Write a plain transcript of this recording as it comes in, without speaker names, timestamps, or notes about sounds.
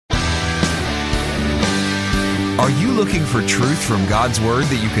Are you looking for truth from God's Word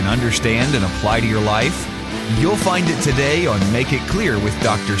that you can understand and apply to your life? You'll find it today on Make It Clear with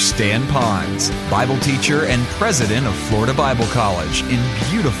Dr. Stan Ponz, Bible teacher and president of Florida Bible College in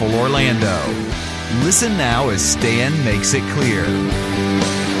beautiful Orlando. Listen now as Stan makes it clear.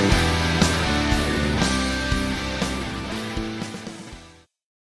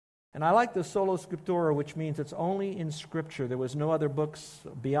 And I like the sola scriptura, which means it's only in Scripture. There was no other books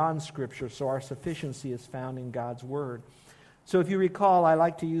beyond Scripture, so our sufficiency is found in God's Word. So if you recall, I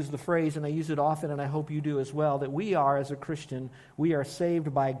like to use the phrase, and I use it often, and I hope you do as well, that we are, as a Christian, we are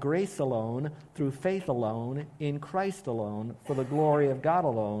saved by grace alone, through faith alone, in Christ alone, for the glory of God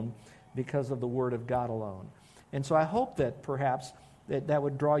alone, because of the Word of God alone. And so I hope that perhaps that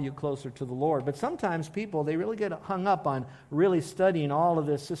would draw you closer to the Lord. But sometimes people, they really get hung up on really studying all of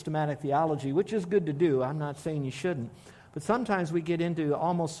this systematic theology, which is good to do. I'm not saying you shouldn't. But sometimes we get into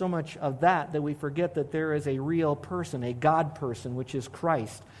almost so much of that we forget that there is a real person, a God person, which is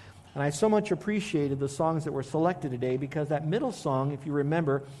Christ. And I so much appreciated the songs that were selected today because that middle song, if you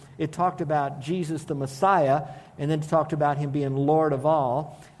remember, it talked about Jesus the Messiah, and then it talked about Him being Lord of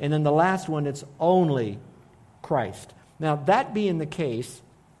all. And then the last one, it's only Christ. Now, that being the case,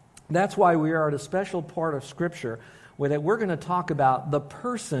 that's why we are at a special part of Scripture where that we're going to talk about the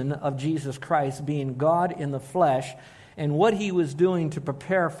person of Jesus Christ being God in the flesh and what He was doing to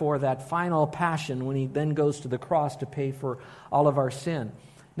prepare for that final passion when He then goes to the cross to pay for all of our sin.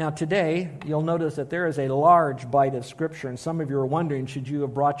 Now, today, you'll notice that there is a large bite of Scripture, and some of you are wondering, should you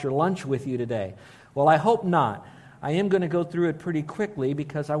have brought your lunch with you today? Well, I hope not. I am going to go through it pretty quickly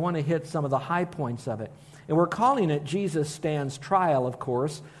because I want to hit some of the high points of it. And we're calling it Jesus Stands Trial, of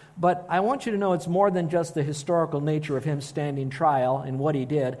course, but I want you to know it's more than just the historical nature of Him standing trial and what He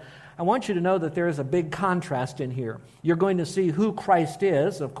did. I want you to know that there is a big contrast in here. You're going to see who Christ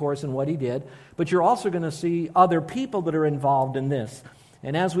is, of course, and what He did, but you're also going to see other people that are involved in this.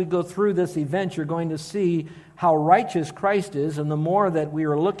 And as we go through this event, you're going to see how righteous Christ is, and the more that we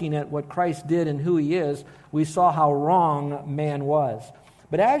are looking at what Christ did and who He is, we saw how wrong man was.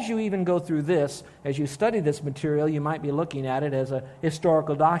 But as you even go through this, as you study this material, you might be looking at it as a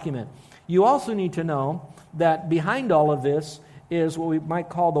historical document. You also need to know that behind all of this is what we might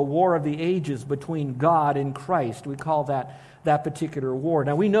call the war of the ages between God and Christ. We call that particular war.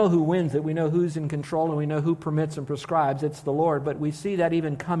 Now, we know who wins it. We know who's in control, and we know who permits and prescribes. It's the Lord. But we see that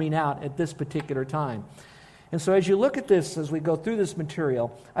even coming out at this particular time. And so as you look at this, as we go through this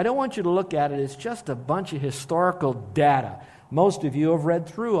material, I don't want you to look at it as just a bunch of historical data. Most of you have read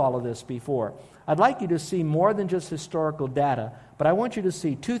through all of this before. I'd like you to see more than just historical data, but I want you to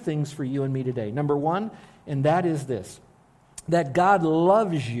see two things for you and me today. Number one, and that is this, that God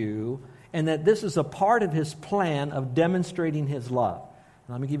loves you and that this is a part of His plan of demonstrating His love.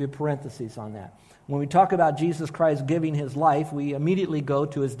 Let me give you parentheses on that. When we talk about Jesus Christ giving His life, we immediately go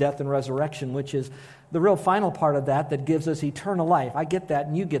to His death and resurrection, which is the real final part of that gives us eternal life. I get that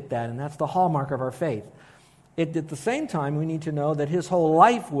and you get that, and that's the hallmark of our faith. At the same time, we need to know that His whole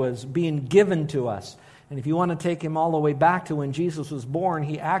life was being given to us. And if you want to take Him all the way back to when Jesus was born,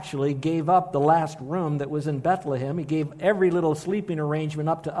 He actually gave up the last room that was in Bethlehem. He gave every little sleeping arrangement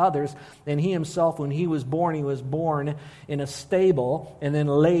up to others. And He Himself, when He was born in a stable and then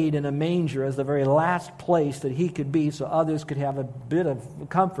laid in a manger as the very last place that He could be so others could have a bit of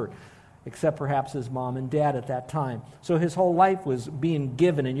comfort, except perhaps His mom and dad at that time. So His whole life was being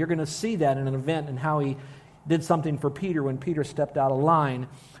given. And you're going to see that in an event and how He did something for Peter when Peter stepped out of line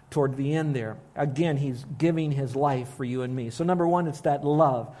toward the end there. Again, He's giving His life for you and me. So number one, it's that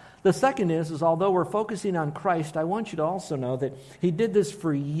love. The second is although we're focusing on Christ, I want you to also know that He did this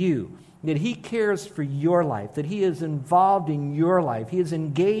for you, that He cares for your life, that He is involved in your life. He is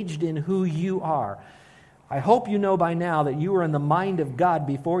engaged in who you are. I hope you know by now that you were in the mind of God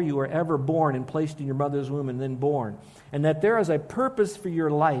before you were ever born and placed in your mother's womb and then born. And that there is a purpose for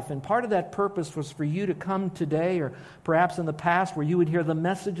your life. And part of that purpose was for you to come today or perhaps in the past where you would hear the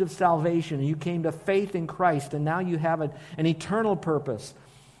message of salvation and you came to faith in Christ and now you have an eternal purpose.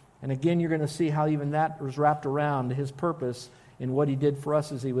 And again, you're going to see how even that was wrapped around His purpose in what He did for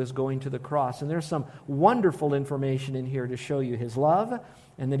us as He was going to the cross. And there's some wonderful information in here to show you His love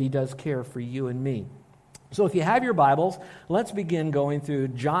and that He does care for you and me. So if you have your Bibles, let's begin going through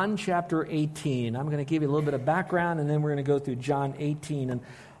John chapter 18. I'm going to give you a little bit of background, and then we're going to go through John 18, and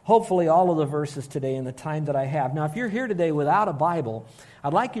hopefully all of the verses today in the time that I have. Now, if you're here today without a Bible,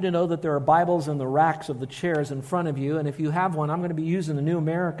 I'd like you to know that there are Bibles in the racks of the chairs in front of you, and if you have one, I'm going to be using the New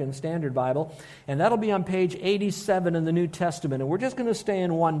American Standard Bible, and that'll be on page 87 in the New Testament, and we're just going to stay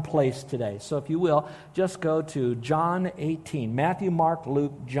in one place today. So if you will, just go to John 18, Matthew, Mark,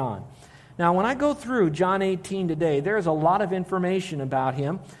 Luke, John. Now, when I go through John 18 today, there's a lot of information about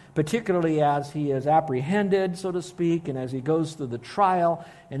him, particularly as he is apprehended, so to speak, and as he goes through the trial.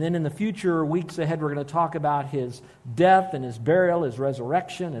 And then in the future weeks ahead, we're going to talk about his death and his burial, his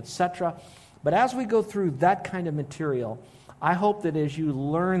resurrection, etc. But as we go through that kind of material, I hope that as you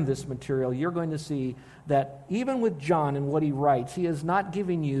learn this material, you're going to see that even with John and what he writes, he is not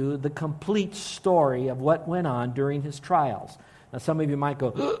giving you the complete story of what went on during his trials. Now, some of you might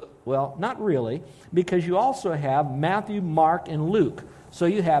go, well, not really, because you also have Matthew, Mark, and Luke. So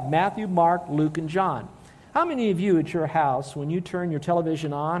you have Matthew, Mark, Luke, and John. How many of you at your house, when you turn your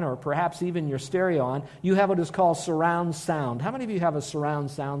television on, or perhaps even your stereo on, you have what is called surround sound? How many of you have a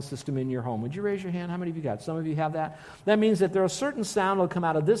surround sound system in your home? Would you raise your hand? How many of you got? Some of you have that. That means that there are certain sound that will come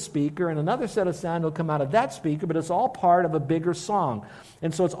out of this speaker, and another set of sound will come out of that speaker, but it's all part of a bigger song.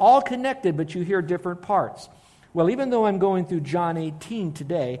 And so it's all connected, but you hear different parts. Well, even though I'm going through John 18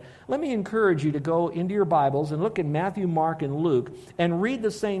 today, let me encourage you to go into your Bibles and look at Matthew, Mark, and Luke and read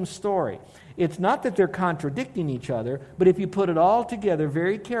the same story. It's not that they're contradicting each other, but if you put it all together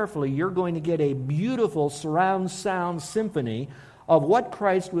very carefully, you're going to get a beautiful surround sound symphony of what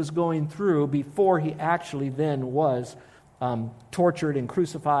Christ was going through before he actually then was tortured and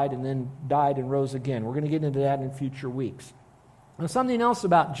crucified and then died and rose again. We're going to get into that in future weeks. Now, something else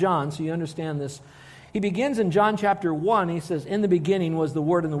about John, so you understand this. He begins in John chapter 1, he says, in the beginning was the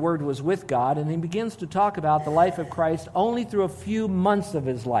Word, and the Word was with God. And he begins to talk about the life of Christ only through a few months of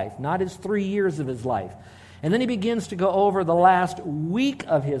his life, not his 3 years of his life. And then he begins to go over the last week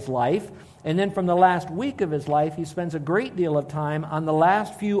of his life. And then from the last week of his life, he spends a great deal of time on the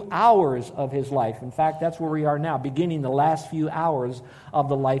last few hours of his life. In fact, that's where we are now, beginning the last few hours of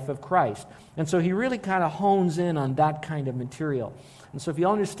the life of Christ. And so he really kind of hones in on that kind of material. And so if you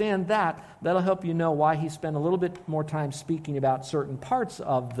understand that, that'll help you know why he spent a little bit more time speaking about certain parts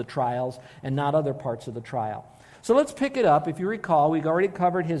of the trials and not other parts of the trial. So let's pick it up. If you recall, we've already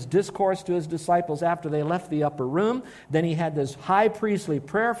covered his discourse to his disciples after they left the upper room. Then he had this high priestly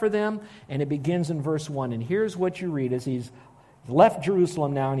prayer for them, and it begins in verse 1. And here's what you read as he's left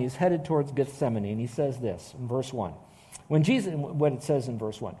Jerusalem now and he's headed towards Gethsemane. And he says this in verse 1. What it says in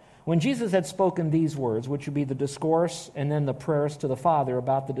verse 1. When Jesus had spoken these words, which would be the discourse and then the prayers to the Father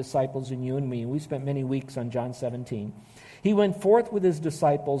about the disciples and you and me, we spent many weeks on John 17, he went forth with his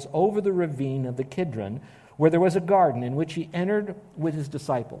disciples over the ravine of the Kidron, where there was a garden in which he entered with his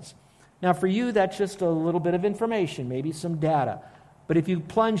disciples. Now for you, that's just a little bit of information, maybe some data. But if you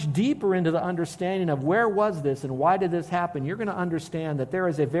plunge deeper into the understanding of where was this and why did this happen, you're going to understand that there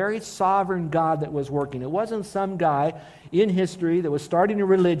is a very sovereign God that was working. It wasn't some guy in history that was starting a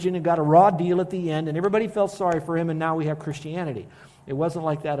religion and got a raw deal at the end and everybody felt sorry for him and now we have Christianity. It wasn't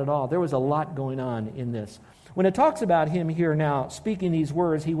like that at all. There was a lot going on in this. When it talks about him here now, speaking these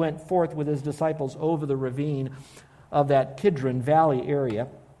words, he went forth with his disciples over the ravine of that Kidron Valley area.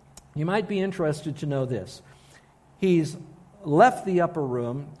 You might be interested to know this. He's left the upper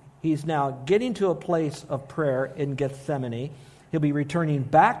room. He's now getting to a place of prayer in Gethsemane. He'll be returning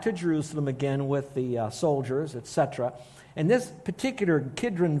back to Jerusalem again with the soldiers, etc. And this particular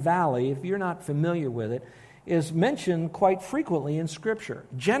Kidron Valley, if you're not familiar with it, is mentioned quite frequently in Scripture,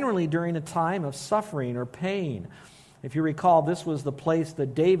 generally during a time of suffering or pain. If you recall, this was the place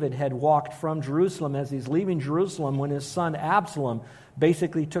that David had walked from Jerusalem as he's leaving Jerusalem when his son Absalom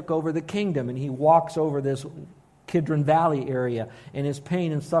basically took over the kingdom, and he walks over this Kidron Valley area in his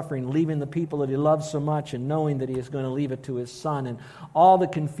pain and suffering, leaving the people that he loves so much and knowing that he is going to leave it to his son, and all the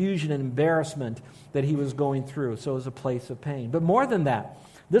confusion and embarrassment that he was going through. So it was a place of pain. But more than that,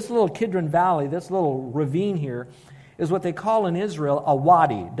 this little Kidron Valley, this little ravine here, is what they call in Israel a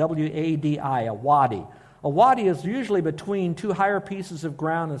wadi, W-A-D-I, a wadi. A wadi is usually between two higher pieces of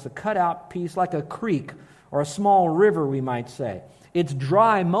ground. It's a cut-out piece like a creek or a small river, we might say. It's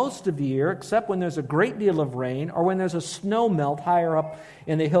dry most of the year, except when there's a great deal of rain or when there's a snow melt higher up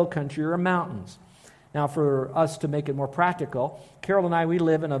in the hill country or mountains. Now, for us to make it more practical, Carol and I, we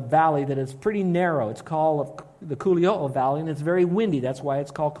live in a valley that is pretty narrow. It's called the Kuli'o'o Valley, and it's very windy. That's why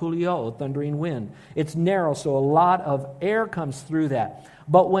it's called Kuli'o'o, thundering wind. It's narrow, so a lot of air comes through that.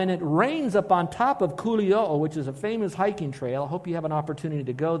 But when it rains up on top of Kuli'o'o, which is a famous hiking trail, I hope you have an opportunity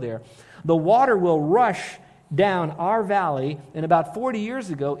to go there, the water will rush down our valley, and about 40 years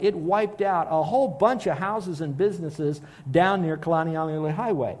ago, it wiped out a whole bunch of houses and businesses down near Kalani'alili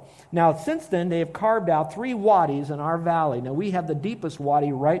Highway. Now, since then, they have carved out 3 wadis in our valley. Now, we have the deepest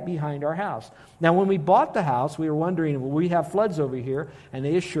wadi right behind our house. Now, when we bought the house, we were wondering, will we have floods over here? And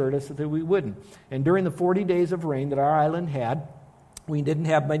they assured us that we wouldn't. And during the 40 days of rain that our island had, we didn't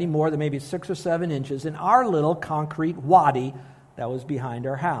have many more than maybe 6 or 7 inches in our little concrete wadi that was behind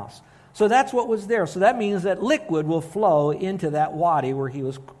our house. So that's what was there. So that means that liquid will flow into that wadi where he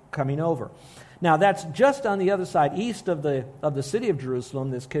was coming over. Now that's just on the other side, east of the city of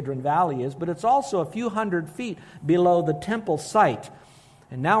Jerusalem, this Kidron Valley is, but it's also a few hundred feet below the temple site.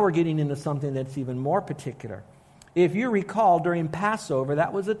 And now we're getting into something that's even more particular. If you recall, during Passover,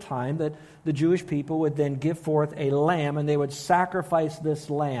 that was a time that the Jewish people would then give forth a lamb, and they would sacrifice this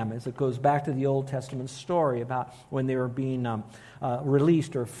lamb, as it goes back to the Old Testament story about when they were being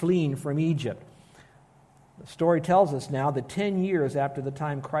released or fleeing from Egypt. The story tells us now that 10 years after the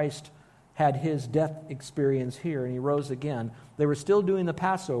time Christ had his death experience here and he rose again, they were still doing the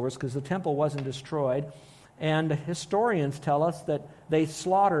Passovers because the temple wasn't destroyed. And historians tell us that they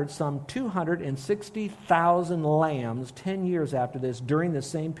slaughtered some 260,000 lambs 10 years after this during the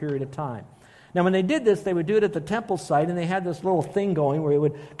same period of time. Now, when they did this, they would do it at the temple site, and they had this little thing going where it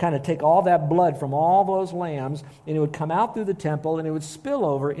would kind of take all that blood from all those lambs, and it would come out through the temple, and it would spill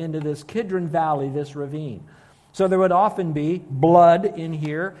over into this Kidron Valley, this ravine. So there would often be blood in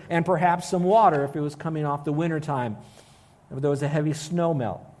here, and perhaps some water if it was coming off the wintertime, if there was a heavy snow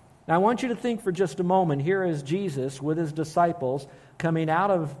melt. Now, I want you to think for just a moment. Here is Jesus with his disciples coming out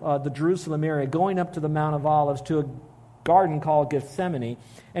of the Jerusalem area, going up to the Mount of Olives to a garden called Gethsemane,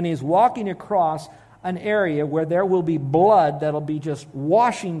 and he's walking across an area where there will be blood that'll be just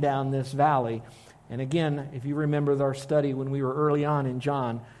washing down this valley. And again, if you remember our study when we were early on in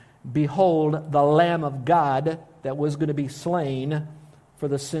John, behold the Lamb of God that was going to be slain for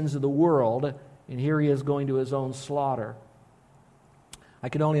the sins of the world, and here he is going to his own slaughter. I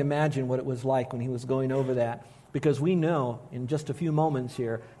could only imagine what it was like when he was going over that, because we know in just a few moments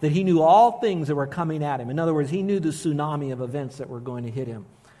here that he knew all things that were coming at him. In other words, he knew the tsunami of events that were going to hit him.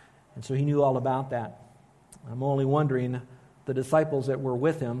 And so he knew all about that. I'm only wondering, the disciples that were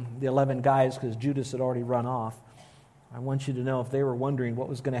with him, the 11 guys, because Judas had already run off, I want you to know if they were wondering what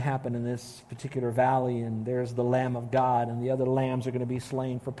was going to happen in this particular valley, and there's the Lamb of God, and the other lambs are going to be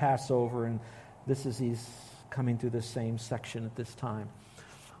slain for Passover, and he's coming through this same section at this time.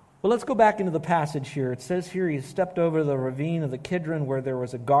 Well, let's go back into the passage here. It says here, he stepped over the ravine of the Kidron where there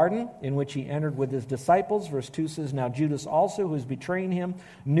was a garden in which he entered with his disciples. Verse 2 says, now Judas also, who was betraying him,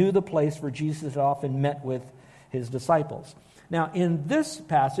 knew the place where Jesus often met with his disciples. Now, in this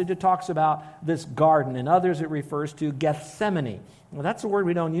passage, it talks about this garden. In others, it refers to Gethsemane. Well, that's a word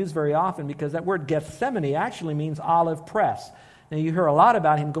we don't use very often because that word Gethsemane actually means olive press. Now, you hear a lot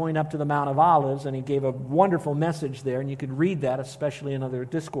about him going up to the Mount of Olives, and he gave a wonderful message there, and you could read that, especially in other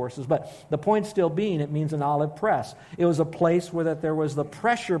discourses. But the point still being, it means an olive press. It was a place where that there was the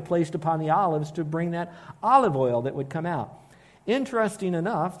pressure placed upon the olives to bring that olive oil that would come out. Interesting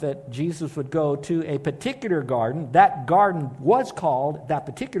enough that Jesus would go to a particular garden. That garden was called, that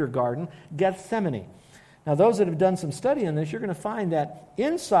particular garden, Gethsemane. Now, those that have done some study on this, you're going to find that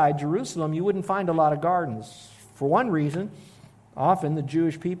inside Jerusalem, you wouldn't find a lot of gardens. For one reason, often the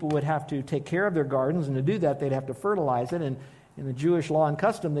Jewish people would have to take care of their gardens, and to do that, they'd have to fertilize it. And in the Jewish law and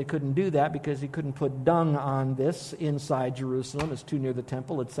custom, they couldn't do that because you couldn't put dung on this inside Jerusalem. It's too near the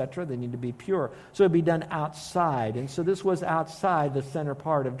temple, etc. They need to be pure. So it'd be done outside. And so this was outside the center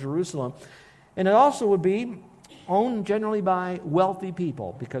part of Jerusalem. And it also would be owned generally by wealthy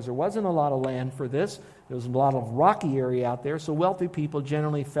people because there wasn't a lot of land for this. There was a lot of rocky area out there. So wealthy people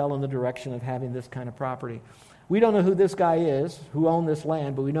generally fell in the direction of having this kind of property. We don't know who this guy is, who owned this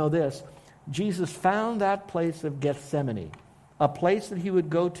land, but we know this. Jesus found that place of Gethsemane, a place that he would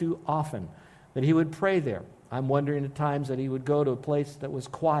go to often, that he would pray there. I'm wondering at times that he would go to a place that was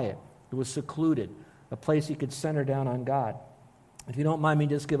quiet, that was secluded, a place he could center down on God. If you don't mind me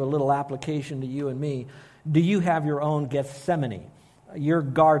just give a little application to you and me, do you have your own Gethsemane, your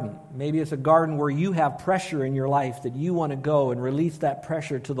garden? Maybe it's a garden where you have pressure in your life that you want to go and release that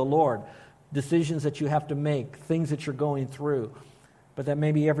pressure to the Lord. Decisions that you have to make, things that you're going through, but that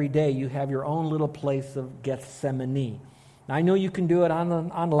maybe every day you have your own little place of Gethsemane. Now, I know you can do it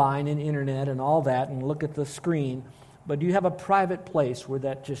online and internet and all that and look at the screen, but do you have a private place where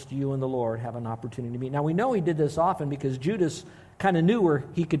that just you and the Lord have an opportunity to meet? Now, we know he did this often because Judas kind of knew where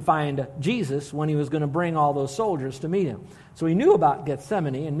he could find Jesus when he was going to bring all those soldiers to meet him. So he knew about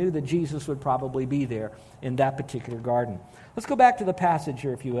Gethsemane and knew that Jesus would probably be there in that particular garden. Let's go back to the passage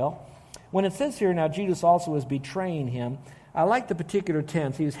here, if you will. When it says here, now Judas also was betraying him, I like the particular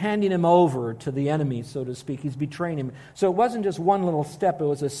tense. He was handing him over to the enemy, so to speak. He's betraying him. So it wasn't just one little step. It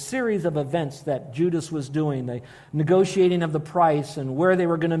was a series of events that Judas was doing, the negotiating of the price and where they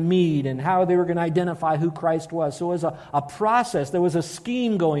were going to meet and how they were going to identify who Christ was. So it was a process. There was a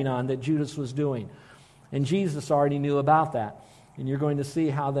scheme going on that Judas was doing. And Jesus already knew about that. And you're going to see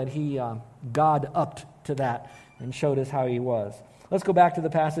how that he God upped to that and showed us how he was. Let's go back to the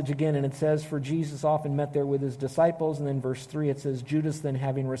passage again, and it says, "For Jesus often met there with his disciples," and then verse 3, it says, "Judas then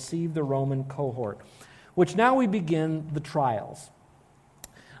having received the Roman cohort," which now we begin the trials.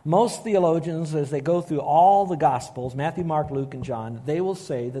 Most theologians, as they go through all the Gospels, Matthew, Mark, Luke, and John, they will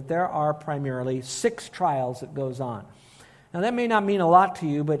say that there are primarily 6 trials that goes on. Now, that may not mean a lot to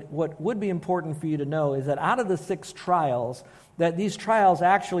you, but what would be important for you to know is that out of the 6 trials, that these trials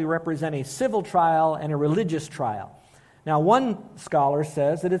actually represent a civil trial and a religious trial. Now, one scholar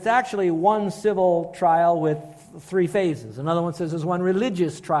says that it's actually one civil trial with 3 phases. Another one says it's one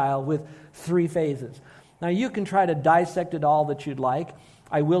religious trial with 3 phases. Now, you can try to dissect it all that you'd like.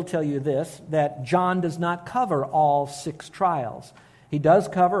 I will tell you this, that John does not cover all 6 trials. He does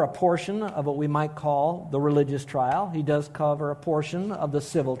cover a portion of what we might call the religious trial. He does cover a portion of the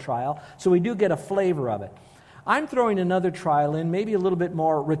civil trial. So we do get a flavor of it. I'm throwing another trial in, maybe a little bit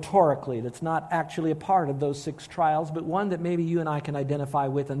more rhetorically, that's not actually a part of those 6 trials, but one that maybe you and I can identify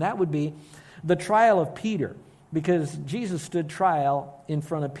with, and that would be the trial of Peter, because Jesus stood trial in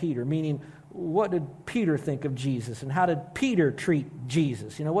front of Peter, meaning what did Peter think of Jesus, and how did Peter treat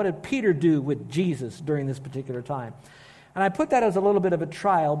Jesus? What did Peter do with Jesus during this particular time? And I put that as a little bit of a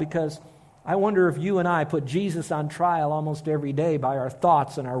trial because I wonder if you and I put Jesus on trial almost every day by our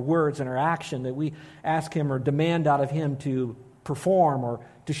thoughts and our words and our action, that we ask him or demand out of him to perform or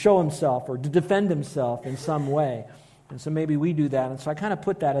to show himself or to defend himself in some way. And so maybe we do that. And so I kind of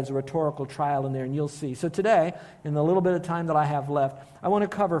put that as a rhetorical trial in there, and you'll see. So today, in the little bit of time that I have left, I want to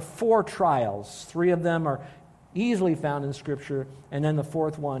cover 4 trials. 3 of them are easily found in Scripture, and then the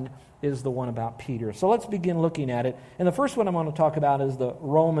 4th one is the one about Peter. So let's begin looking at it. And the first one I'm going to talk about is the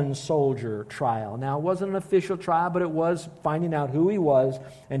Roman soldier trial. Now, it wasn't an official trial, but it was finding out who he was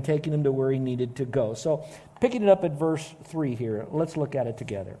and taking him to where he needed to go. So picking it up at verse 3 here, let's look at it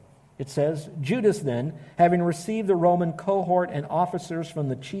together. It says, "Judas then, having received the Roman cohort and officers from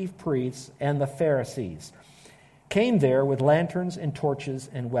the chief priests and the Pharisees, came there with lanterns and torches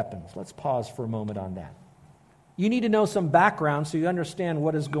and weapons." Let's pause for a moment on that. You need to know some background so you understand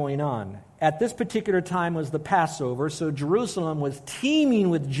what is going on. At this particular time was the Passover, so Jerusalem was teeming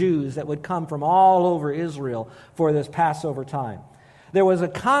with Jews that would come from all over Israel for this Passover time. There was a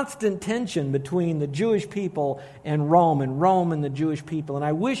constant tension between the Jewish people and Rome and the Jewish people. And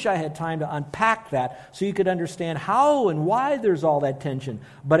I wish I had time to unpack that so you could understand how and why there's all that tension,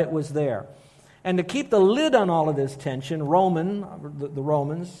 but it was there. And to keep the lid on all of this tension, the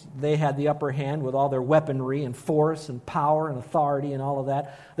Romans, they had the upper hand with all their weaponry and force and power and authority and all of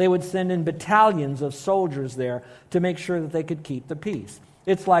that. They would send in battalions of soldiers there to make sure that they could keep the peace.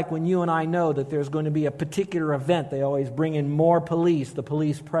 It's like when you and I know that there's going to be a particular event, they always bring in more police. The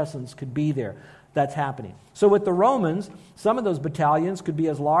police presence could be there. That's happening. So with the Romans, some of those battalions could be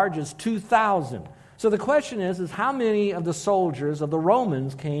as large as 2,000. So the question is how many of the soldiers of the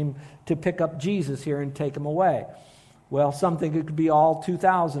Romans came to pick up Jesus here and take him away? Well, some think it could be all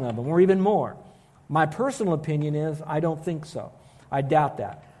 2,000 of them, or even more. My personal opinion is I don't think so. I doubt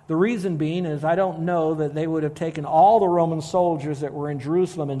that. The reason being is I don't know that they would have taken all the Roman soldiers that were in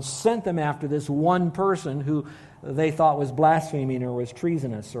Jerusalem and sent them after this one person who they thought was blaspheming or was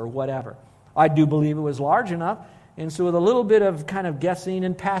treasonous or whatever. I do believe it was large enough. And so with a little bit of kind of guessing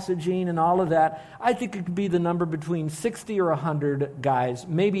and passaging and all of that, I think it could be the number between 60 or 100 guys,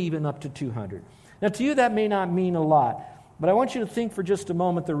 maybe even up to 200. Now to you that may not mean a lot, but I want you to think for just a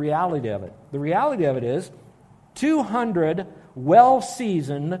moment the reality of it. The reality of it is 200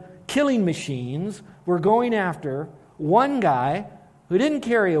 well-seasoned killing machines were going after one guy who didn't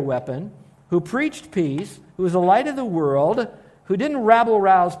carry a weapon, who preached peace, who was the light of the world, who didn't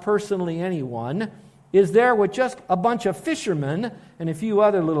rabble-rouse personally anyone, is there with just a bunch of fishermen and a few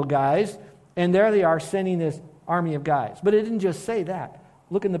other little guys, and there they are sending this army of guys. But it didn't just say that.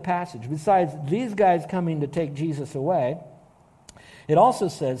 Look in the passage. Besides these guys coming to take Jesus away, it also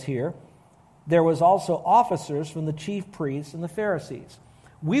says here, there was also officers from the chief priests and the Pharisees.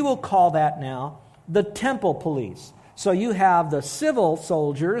 We will call that now the temple police. So you have the civil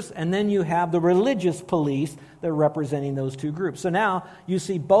soldiers, and then you have the religious police that are representing those two groups. So now you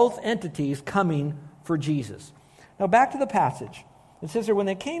see both entities coming for Jesus. Now back to the passage. It says here, when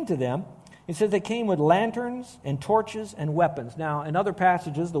they came to them, it says they came with lanterns and torches and weapons. Now in other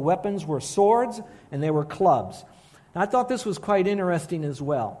passages, the weapons were swords and they were clubs. Now I thought this was quite interesting as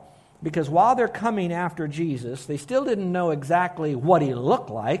well, because while they're coming after Jesus, they still didn't know exactly what he looked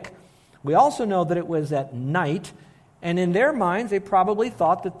like. We also know that it was at night, and in their minds, they probably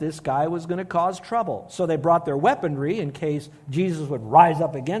thought that this guy was going to cause trouble. So they brought their weaponry in case Jesus would rise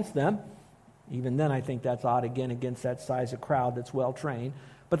up against them. Even then, I think that's odd, again, against that size of crowd that's well-trained.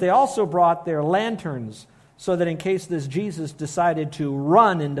 But they also brought their lanterns so that in case this Jesus decided to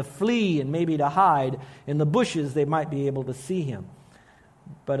run and to flee and maybe to hide in the bushes, they might be able to see him.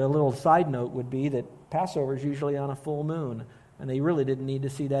 But a little side note would be that Passover is usually on a full moon, and they really didn't need to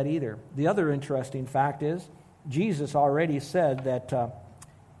see that either. The other interesting fact is Jesus already said that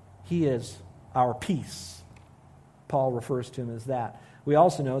he is our peace. Paul refers to him as that. We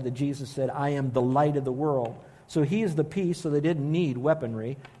also know that Jesus said, I am the light of the world. So he is the peace, so they didn't need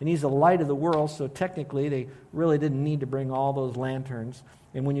weaponry. And he's the light of the world, so technically they really didn't need to bring all those lanterns.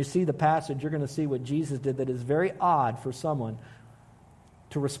 And when you see the passage, you're going to see what Jesus did that is very odd for someone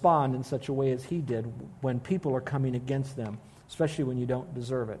to respond in such a way as he did when people are coming against them, especially when you don't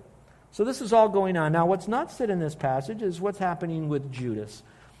deserve it. So this is all going on. Now, what's not said in this passage is what's happening with Judas.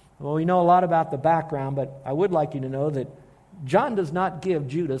 Well, we know a lot about the background, but I would like you to know that John does not give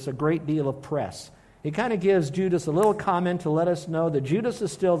Judas a great deal of press. He kind of gives Judas a little comment to let us know that Judas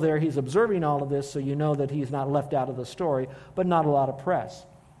is still there. He's observing all of this, so you know that he's not left out of the story, but not a lot of press.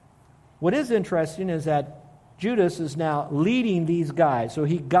 What is interesting is that Judas is now leading these guys. So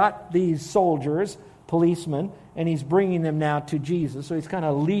he got these soldiers, policemen, and he's bringing them now to Jesus. So he's kind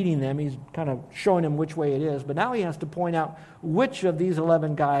of leading them. He's kind of showing them which way it is. But now he has to point out which of these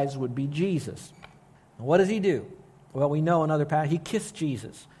 11 guys would be Jesus. And what does he do? Well, we know another passage. He kissed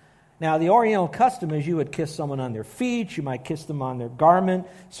Jesus. Now, the Oriental custom is you would kiss someone on their feet. You might kiss them on their garment.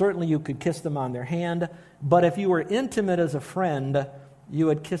 Certainly you could kiss them on their hand. But if you were intimate as a friend, you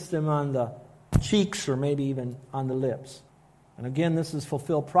would kiss them on the cheeks or maybe even on the lips. And again, this is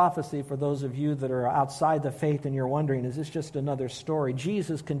fulfilled prophecy for those of you that are outside the faith and you're wondering, is this just another story?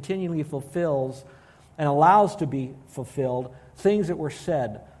 Jesus continually fulfills and allows to be fulfilled things that were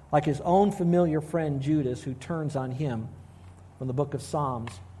said, like his own familiar friend Judas, who turns on him from the book of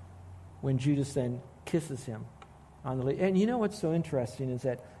Psalms, when Judas then kisses him on the lips. And you know what's so interesting is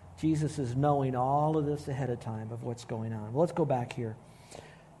that Jesus is knowing all of this ahead of time of what's going on. Well, let's go back here.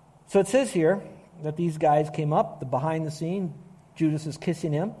 So it says here that these guys came up, behind the scene. Judas is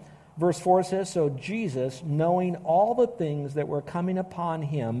kissing him. Verse 4 says, so Jesus, knowing all the things that were coming upon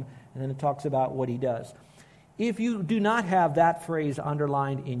him, and then it talks about what he does. If you do not have that phrase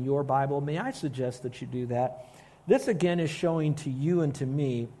underlined in your Bible, may I suggest that you do that? This again is showing to you and to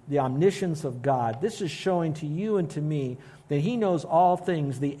me the omniscience of God. This is showing to you and to me that he knows all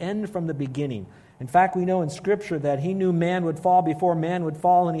things, the end from the beginning. In fact, we know in Scripture that he knew man would fall before man would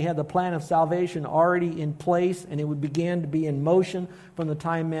fall, and he had the plan of salvation already in place, and it would begin to be in motion from the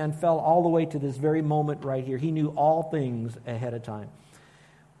time man fell all the way to this very moment right here. He knew all things ahead of time.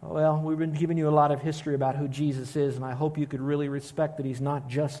 Well, we've been giving you a lot of history about who Jesus is, and I hope you could really respect that he's not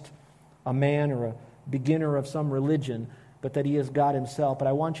just a man or a beginner of some religion, but that he is God himself. But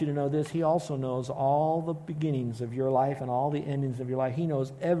I want you to know this, he also knows all the beginnings of your life and all the endings of your life. He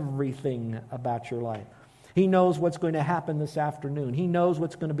knows everything about your life. He knows what's going to happen this afternoon. He knows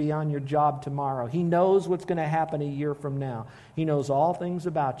what's going to be on your job tomorrow. He knows what's going to happen a year from now. He knows all things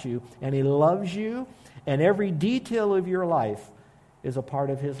about you, and he loves you, and every detail of your life is a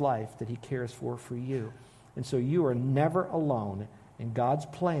part of his life that he cares for you. And so you are never alone, and God's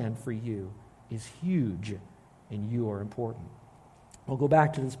plan for you is huge, and you are important. We'll go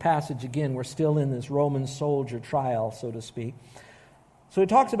back to this passage again. We're still in this Roman soldier trial, so to speak. So it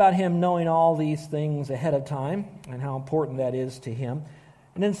talks about him knowing all these things ahead of time and how important that is to him.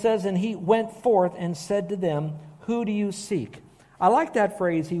 And then it says, and he went forth and said to them, who do you seek? I like that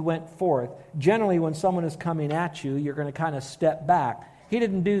phrase, he went forth. Generally, when someone is coming at you, you're going to kind of step back. He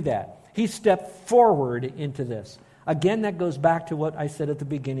didn't do that. He stepped forward into this. Again, that goes back to what I said at the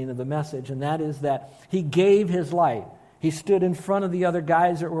beginning of the message, and that is that he gave his life. He stood in front of the other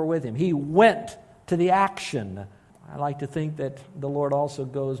guys that were with him. He went to the action. I like to think that the Lord also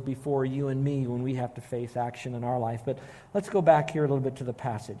goes before you and me when we have to face action in our life. But let's go back here a little bit to the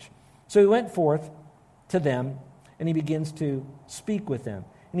passage. So he went forth to them, and he begins to speak with them.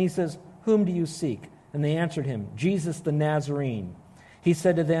 And he says, whom do you seek? And they answered him, Jesus the Nazarene. He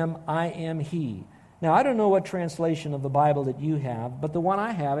said to them, I am he. Now, I don't know what translation of the Bible that you have, but the one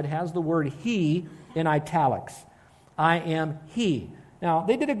I have, it has the word he in italics. I am he. Now,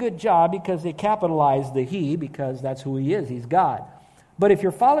 they did a good job because they capitalized the he because that's who he is. He's God. But if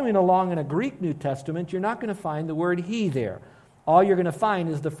you're following along in a Greek New Testament, you're not going to find the word he there. All you're going to find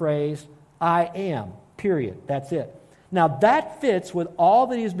is the phrase, I am, period. That's it. Now, that fits with all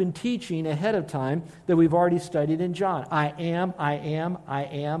that he's been teaching ahead of time that we've already studied in John. I am, I am, I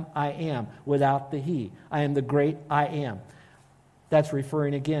am, I am, without the he. I am the great I am. That's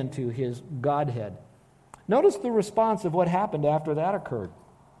referring again to his Godhead. Notice the response of what happened after that occurred.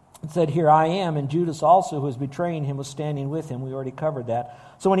 It said here, I am, and Judas also, who was betraying him, was standing with him. We already covered that.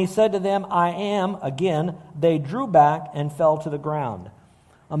 So when he said to them, I am, again, they drew back and fell to the ground.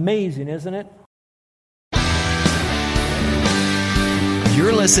 Amazing, isn't it?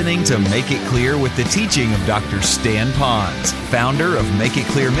 You're listening to Make It Clear with the teaching of Dr. Stan Ponz, founder of Make It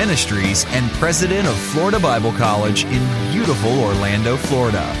Clear Ministries and president of Florida Bible College in beautiful Orlando,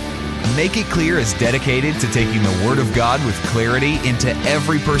 Florida. Make It Clear is dedicated to taking the Word of God with clarity into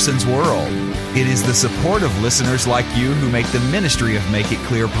every person's world. It is the support of listeners like you who make the ministry of Make It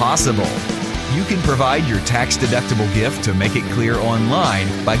Clear possible. You can provide your tax-deductible gift to Make It Clear online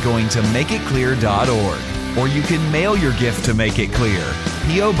by going to makeitclear.org. Or you can mail your gift to Make It Clear,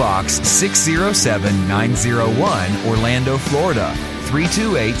 P.O. Box 607901, Orlando, Florida,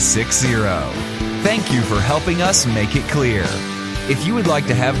 32860. Thank you for helping us make it clear. If you would like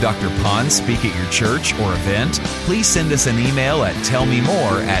to have Dr. Ponz speak at your church or event, please send us an email at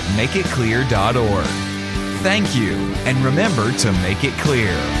tellmemore@makeitclear.org. Thank you, and remember to make it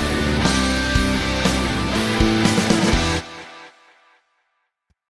clear.